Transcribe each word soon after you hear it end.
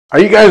Are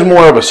you guys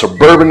more of a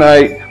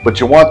suburbanite, but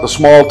you want the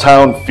small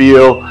town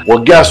feel? Well,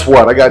 guess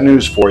what? I got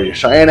news for you.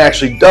 Cheyenne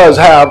actually does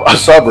have a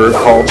suburb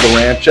called the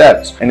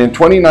Ranchettes. And in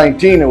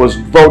 2019, it was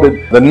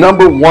voted the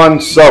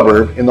 #1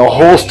 suburb in the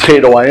whole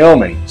state of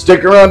Wyoming.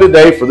 Stick around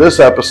today for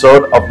this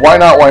episode of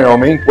Wynot,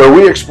 Wyoming, where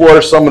we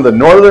explore some of the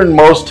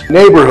northernmost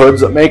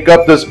neighborhoods that make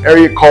up this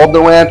area called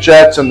the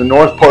Ranchettes in the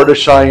north part of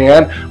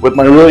Cheyenne with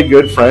my really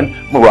good friend,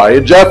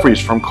 Mariah Jeffries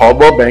from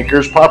Coldwell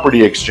Bankers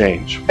Property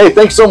Exchange. Hey,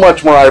 thanks so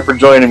much, Mariah, for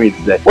joining me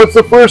today. What's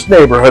the first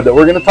neighborhood that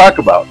we're going to talk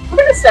about? We're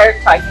going to start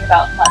talking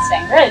about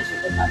Mustang Ridge,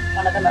 which is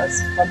one of the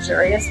most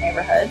luxurious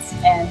neighborhoods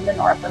in the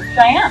north of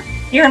Cheyenne.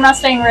 Here in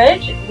Mustang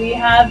Ridge, we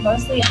have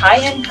mostly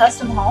high-end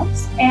custom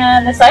homes,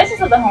 and the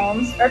sizes of the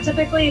homes are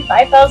typically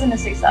 5,000 to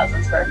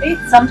 6,000 square feet,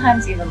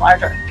 sometimes even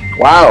larger.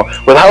 Wow,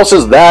 with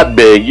houses that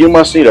big, you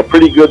must need a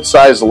pretty good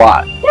sized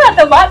lot. Yeah,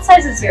 the lot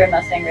sizes here in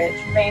Mustang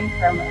Ridge range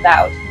from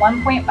about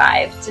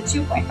 1.5 to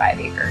 2.5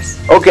 acres.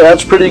 Okay,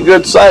 that's pretty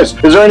good size.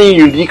 Is there any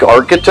unique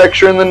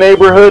architecture in the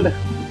neighborhood?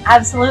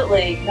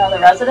 Absolutely. You know, the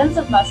residents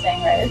of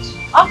Mustang Ridge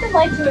often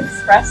like to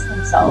express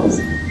themselves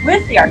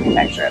with the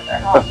architecture of their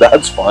home.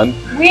 That's fun.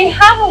 We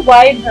have a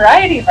wide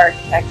variety of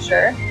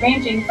architecture,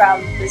 ranging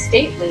from the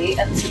stately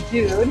and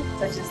subdued,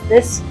 such as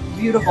this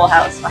beautiful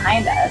house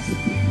behind us,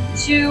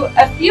 to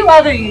a few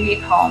other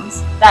unique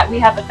homes that we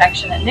have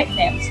affectionate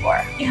nicknames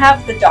for. We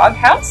have the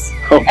doghouse,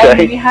 and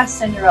we have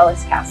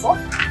Cinderella's castle.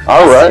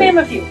 All right. To name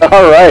a few.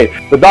 All right.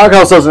 The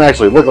doghouse doesn't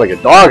actually look like a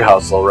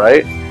doghouse, though,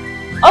 right?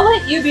 I'll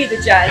let you be the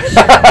judge.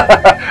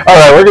 All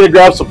right, we're going to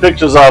grab some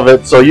pictures of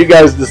it, so you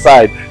guys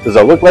decide. Does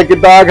it look like a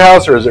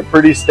doghouse, or is it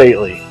pretty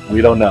stately?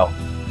 We don't know.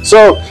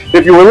 So,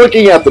 if you were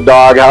looking at the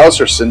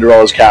doghouse or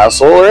Cinderella's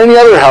castle or any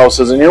other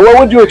houses in here, what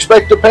would you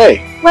expect to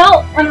pay?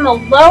 Well, on the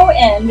low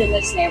end in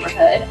this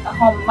neighborhood, a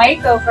home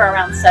might go for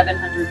around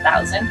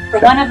 $700,000 for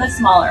one of the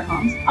smaller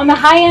homes. On the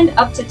high end,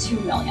 up to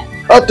 $2 million.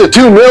 Up to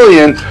 $2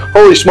 million?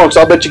 Holy smokes,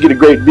 I'll bet you get a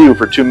great view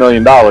for $2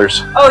 million.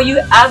 Oh, you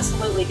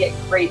absolutely get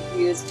great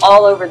views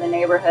all over the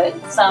neighborhood,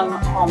 some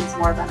homes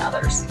more than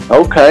others.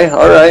 Okay,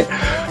 all right.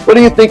 What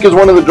do you think is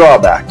one of the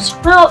drawbacks?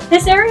 Well,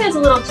 this area is a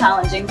little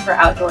challenging for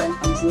outdoor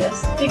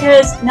enthusiasts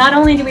because not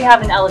only do we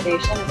have an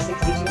elevation of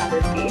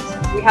 6,200 feet,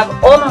 we have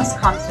almost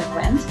constant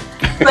wind,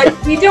 but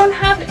we don't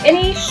have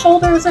any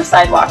shoulders or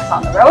sidewalks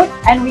on the road,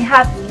 and we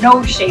have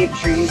no shade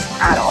trees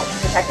at all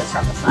to protect us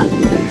from the sun.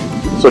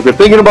 So if you're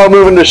thinking about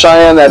moving to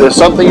Cheyenne, that is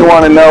something you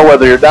want to know,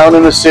 whether you're down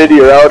in the city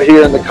or out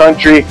here in the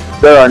country.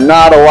 There are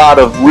not a lot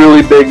of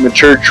really big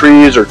mature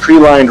trees or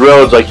tree-lined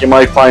roads like you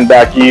might find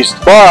back east,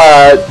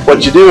 but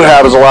what you do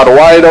have is a lot of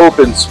wide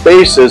open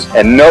spaces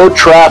and no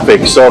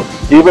traffic. So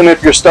even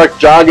if you're stuck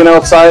jogging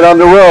outside on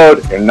the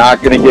road, you're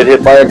not going to get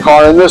hit by a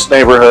car in this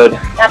neighborhood.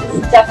 That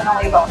is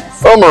definitely a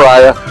bonus. Oh,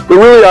 Mariah, there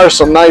really are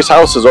some nice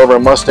houses over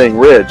in Mustang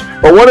Ridge,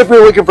 but what if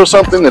you're looking for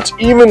something that's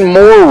even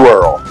more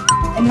rural?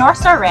 In North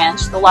Star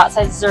Ranch, the lot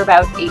sizes are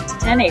about 8 to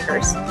 10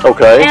 acres.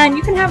 Okay. And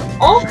you can have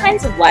all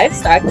kinds of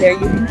livestock there. You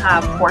can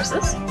have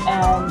horses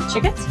and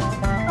chickens,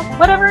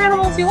 whatever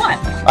animals you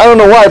want. I don't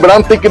know why, but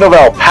I'm thinking of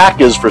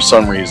alpacas for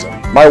some reason.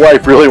 My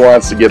wife really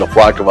wants to get a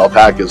flock of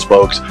alpacas,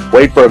 folks.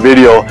 Wait for a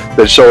video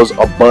that shows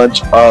a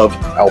bunch of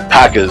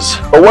alpacas.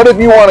 But what if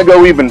you want to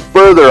go even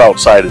further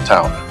outside of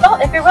town? Well,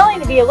 if you're willing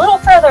to be a little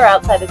further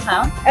outside of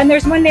town, and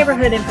there's one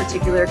neighborhood in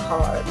particular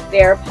called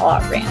Bear Paw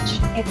Ranch.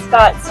 It's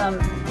got some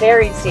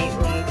very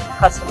stately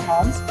custom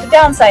homes. The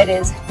downside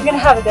is you're going to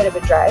have a bit of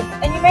a drive,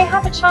 and you may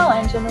have a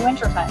challenge in the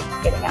wintertime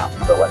getting out.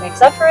 But what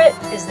makes up for it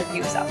is the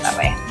views out that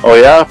way. Oh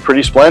yeah?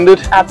 Pretty splendid?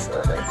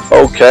 Absolutely.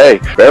 Okay,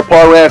 Bear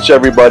Paw Ranch,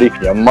 everybody.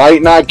 You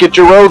might not get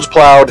your roads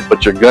plowed,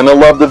 but you're gonna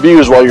love the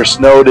views while you're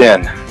snowed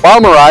in. Wow,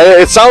 Mariah,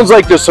 it sounds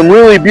like there's some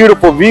really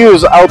beautiful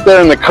views out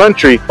there in the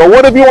country, but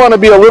what if you want to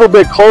be a little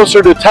bit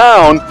closer to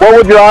town? What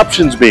would your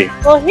options be?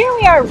 Well, here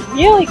we are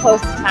really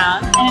close to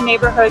town in a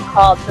neighborhood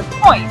called The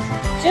Point,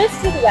 just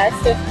to the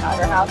west of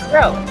Powderhouse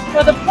Road.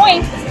 So The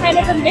Point is kind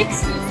of a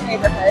mixed-use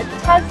neighborhood.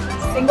 It has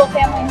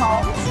single-family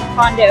homes,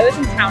 condos,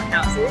 and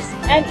townhouses,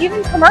 and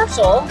even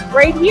commercial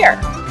right here.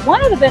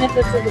 One of the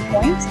benefits of The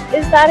Point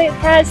is that it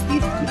has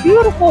these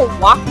beautiful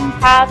walking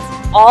paths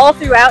all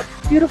throughout,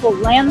 beautiful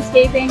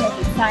landscaping with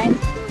the signs,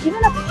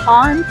 even a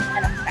pond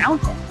and a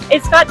fountain.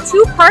 It's got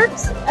 2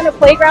 parks and a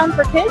playground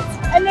for kids,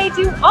 and they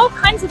do all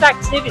kinds of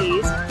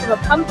activities from a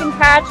pumpkin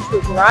patch to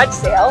a garage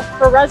sale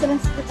for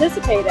residents to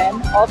participate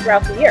in all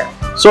throughout the year.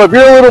 So if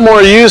you're a little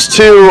more used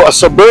to a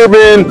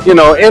suburban,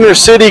 inner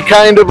city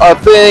kind of a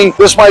thing,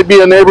 this might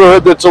be a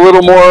neighborhood that's a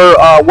little more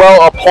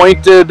well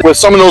appointed with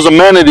some of those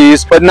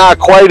amenities, but not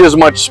quite as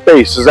much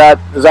space. Is that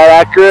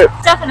accurate?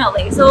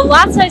 Definitely. So the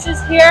lot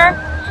sizes here,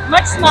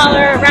 much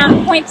smaller,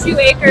 around 0.2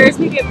 acres,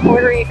 maybe a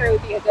quarter acre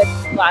would be a good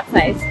lot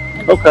size.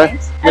 Okay,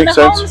 and makes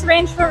the sense. homes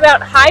range from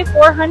about high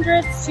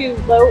 400s to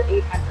low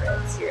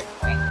 800s here at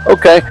the Point.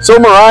 Okay, so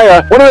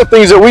Mariah, one of the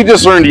things that we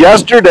just learned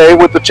yesterday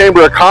with the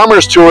Chamber of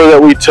Commerce tour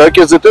that we took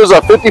is that there's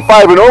a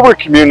 55 and over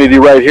community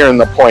right here in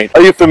the Point.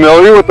 Are you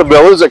familiar with the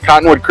villas at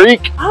Cottonwood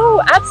Creek?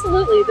 Oh,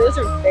 absolutely. Those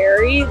are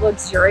very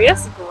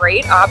luxurious,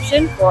 great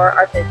option for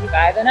our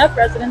 55 and up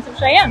residents of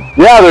Cheyenne.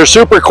 Yeah, they're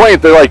super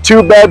quaint. They're like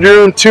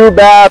 2-bedroom,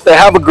 2-bath. They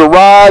have a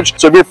garage.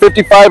 So if you're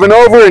 55 and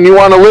over and you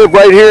want to live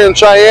right here in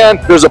Cheyenne,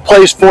 there's a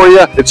place for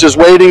you. It's just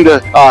waiting to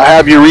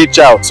have you reach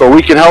out. So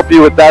we can help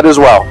you with that as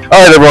well. All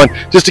right, everyone,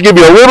 just to give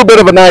you a little bit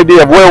of an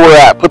idea of where we're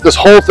at, put this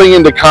whole thing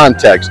into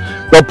context.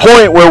 The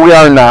Point where we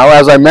are now,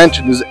 as I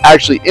mentioned, is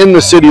actually in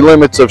the city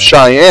limits of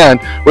Cheyenne,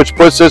 which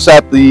puts us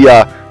at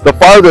the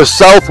farthest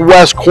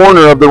southwest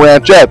corner of the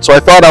ranchette. So I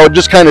thought I would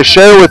just kind of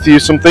share with you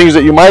some things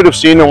that you might have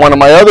seen in one of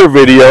my other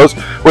videos,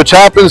 which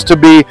happens to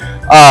be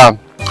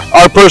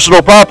our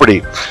personal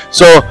property.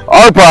 So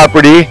our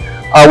property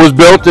was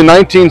built in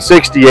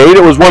 1968.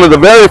 It was one of the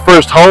very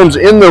first homes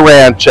in the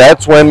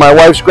ranchettes when my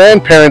wife's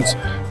grandparents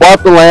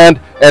bought the land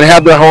and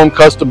had their home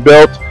custom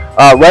built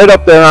right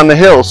up there on the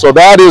hill. So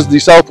that is the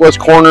southwest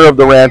corner of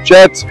the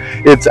ranchettes.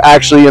 It's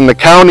actually in the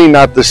county,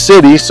 not the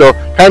city, so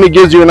kind of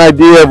gives you an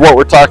idea of what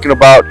we're talking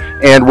about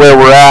and where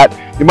we're at.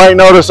 You might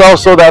notice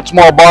also that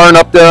small barn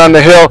up there on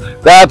the hill,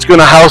 that's going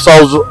to house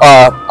our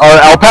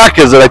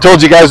alpacas that I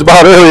told you guys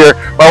about earlier.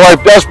 My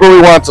wife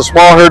desperately wants a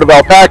small herd of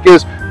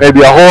alpacas,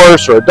 maybe a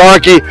horse or a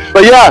donkey.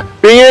 But yeah,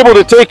 being able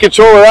to take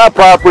control of that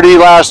property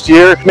last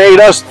year made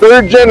us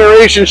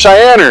third-generation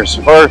Cheyenners,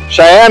 or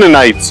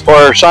Cheyennites,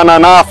 or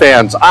Shanana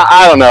fans.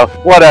 I don't know,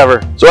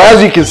 whatever. So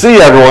as you can see,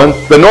 everyone,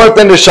 the north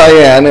end of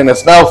Cheyenne and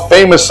its now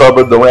famous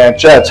suburb, the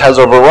Ranchettes, has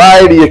a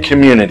variety of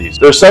communities.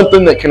 There's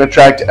something that can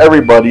attract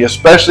everybody,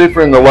 especially if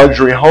you're in the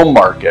luxury home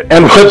market.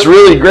 And what's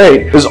really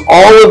great is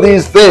all of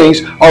these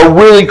things are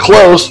really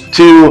close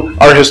to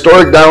our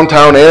historic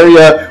downtown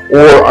area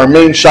or our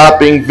main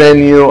shopping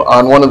venue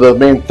on one of the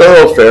main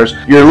thoroughfares.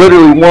 You're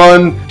literally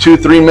 1, 2,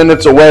 3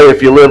 minutes away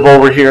if you live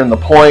over here in the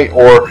Point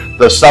or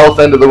the south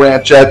end of the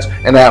Ranchettes,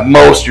 and at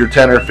most you're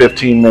 10 or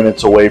 15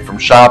 minutes away from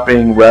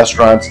shopping,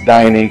 restaurants,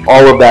 dining,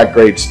 all of that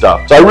great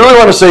stuff. So I really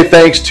want to say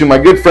thanks to my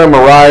good friend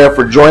Mariah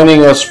for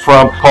joining us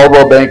from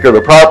Coldwell Banker,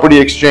 the Property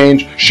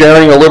Exchange,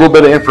 sharing a little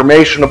bit of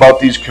information about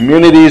these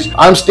communities.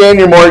 I'm Stan,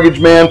 your mortgage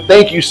man.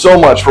 Thank you so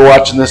much for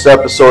watching this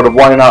episode of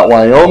Wynot,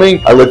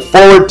 Wyoming. I look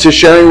forward to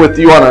sharing with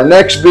you on our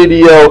next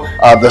video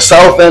the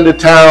south end of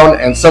town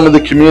and some of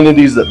the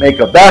communities that make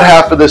up that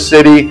half of the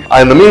city.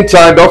 In the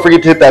meantime, don't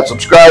forget to hit that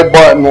subscribe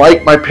button,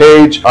 like my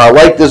page,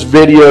 like this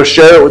video,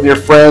 share it with your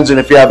friends, and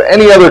if you have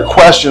any other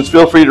questions,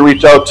 feel free to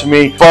reach out to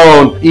me,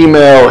 phone,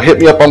 email, hit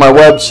me up on my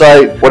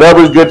website,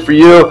 whatever's good for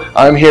you.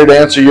 I'm here to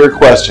answer your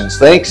questions.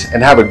 Thanks,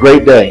 and have a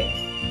great day.